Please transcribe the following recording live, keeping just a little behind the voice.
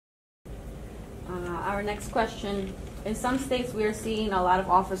Our next question. In some states, we are seeing a lot of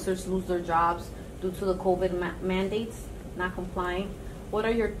officers lose their jobs due to the COVID mandates not complying. What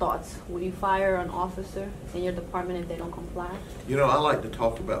are your thoughts? Will you fire an officer in your department if they don't comply? You know, I like to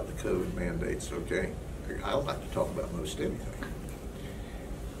talk about the COVID mandates, okay? I like to talk about most anything.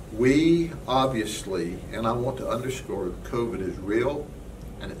 We obviously, and I want to underscore, COVID is real,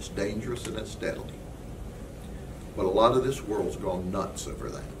 and it's dangerous, and it's deadly. But a lot of this world's gone nuts over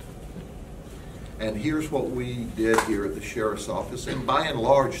that. And here's what we did here at the Sheriff's Office, and by and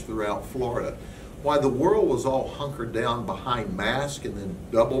large throughout Florida. Why the world was all hunkered down behind mask and then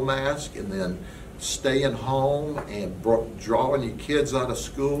double mask and then staying home and drawing your kids out of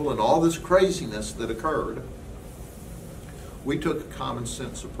school and all this craziness that occurred, we took a common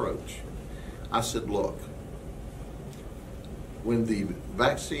sense approach. I said, look, when the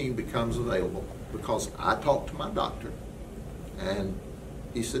vaccine becomes available, because I talked to my doctor and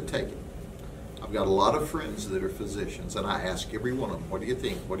he said, take it. I've got a lot of friends that are physicians, and I ask every one of them, what do you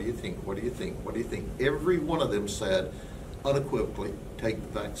think? What do you think? What do you think? What do you think? Every one of them said, unequivocally, take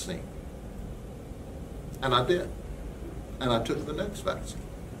the vaccine. And I did. And I took the next vaccine.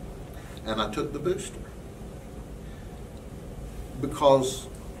 And I took the booster. Because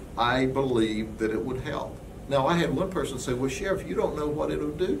I believed that it would help. Now, I had one person say, well, Sheriff, you don't know what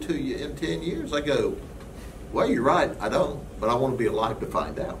it'll do to you in 10 years. I go, well, you're right, I don't, but I want to be alive to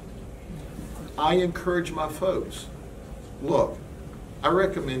find out. I encourage my folks, look, I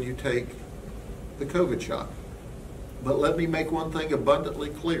recommend you take the COVID shot. But let me make one thing abundantly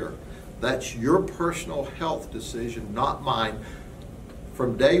clear. That's your personal health decision, not mine.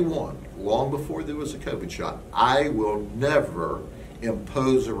 From day one, long before there was a COVID shot, I will never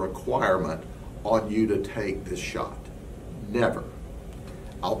impose a requirement on you to take this shot. Never.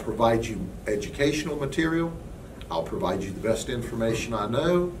 I'll provide you educational material. I'll provide you the best information I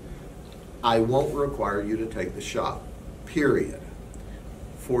know. I won't require you to take the shot, period.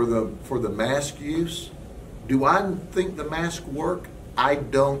 For the mask use, do I think the masks work? I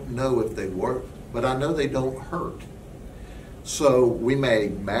don't know if they work, but I know they don't hurt. So we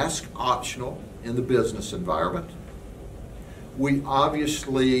made mask optional in the business environment. We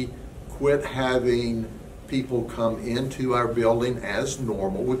obviously quit having people come into our building as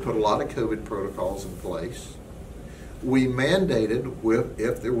normal. We put a lot of COVID protocols in place. We mandated,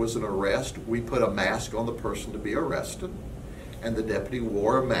 if there was an arrest, we put a mask on the person to be arrested, and the deputy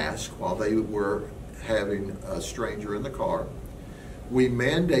wore a mask while they were having a stranger in the car. We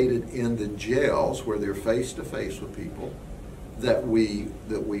mandated in the jails where they're face-to-face with people that we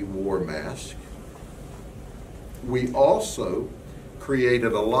wore masks. We also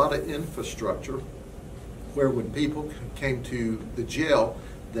created a lot of infrastructure where when people came to the jail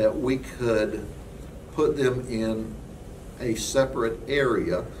that we could put them in a separate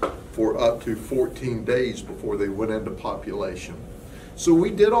area for up to 14 days before they went into population. So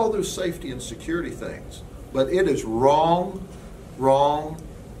we did all those safety and security things, but it is wrong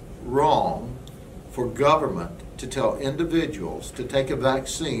for government to tell individuals to take a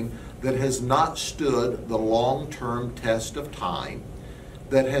vaccine that has not stood the long-term test of time,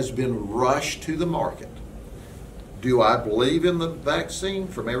 that has been rushed to the market. Do I believe in the vaccine?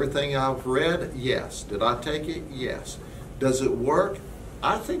 From everything I've read, yes. Did I take it? Yes. Does it work?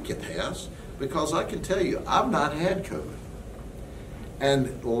 I think it has, because I can tell you, I've not had COVID.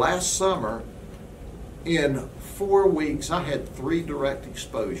 And last summer, in 4 weeks, I had 3 direct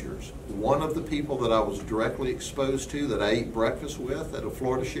exposures. One of the people that I was directly exposed to, that I ate breakfast with at a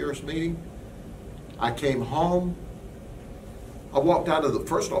Florida Sheriff's meeting, I came home. I walked out of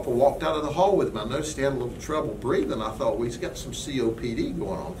the hall with him. I noticed he had a little trouble breathing. I thought, well, he's got some COPD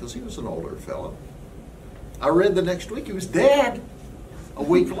going on, because he was an older fellow. I read the next week he was dead a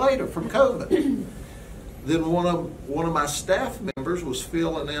week later from COVID. Then one of my staff members was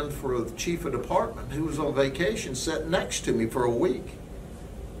filling in for the chief of department who was on vacation, sat next to me for a week.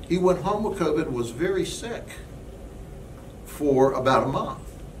 He went home with COVID and was very sick for about a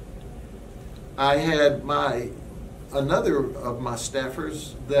month. I had another of my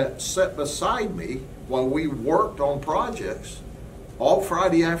staffers that sat beside me while we worked on projects all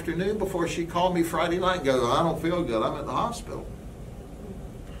Friday afternoon before she called me Friday night and goes, I don't feel good, I'm at the hospital.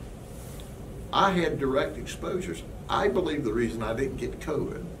 I had direct exposures. I believe the reason I didn't get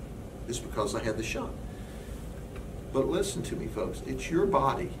COVID is because I had the shot. But listen to me, folks, it's your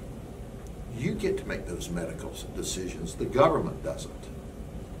body. You get to make those medical decisions. The government doesn't.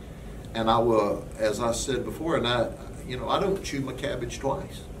 And I will, as I said before, and I don't chew my cabbage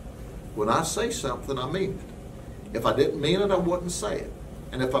twice. When I say something, I mean it. If I didn't mean it, I wouldn't say it.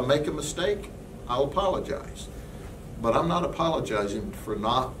 And if I make a mistake, I'll apologize. But I'm not apologizing for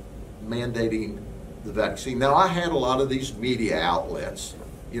not mandating the vaccine. Now, I had a lot of these media outlets,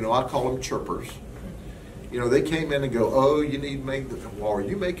 I call them chirpers. They came in and go, oh, you need to make well, are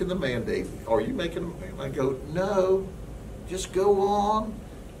you making the mandate? Are you making the mandate? I go, no, just go on.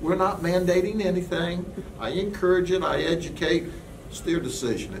 We're not mandating anything. I encourage it. I educate. It's their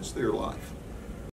decision. It's their life.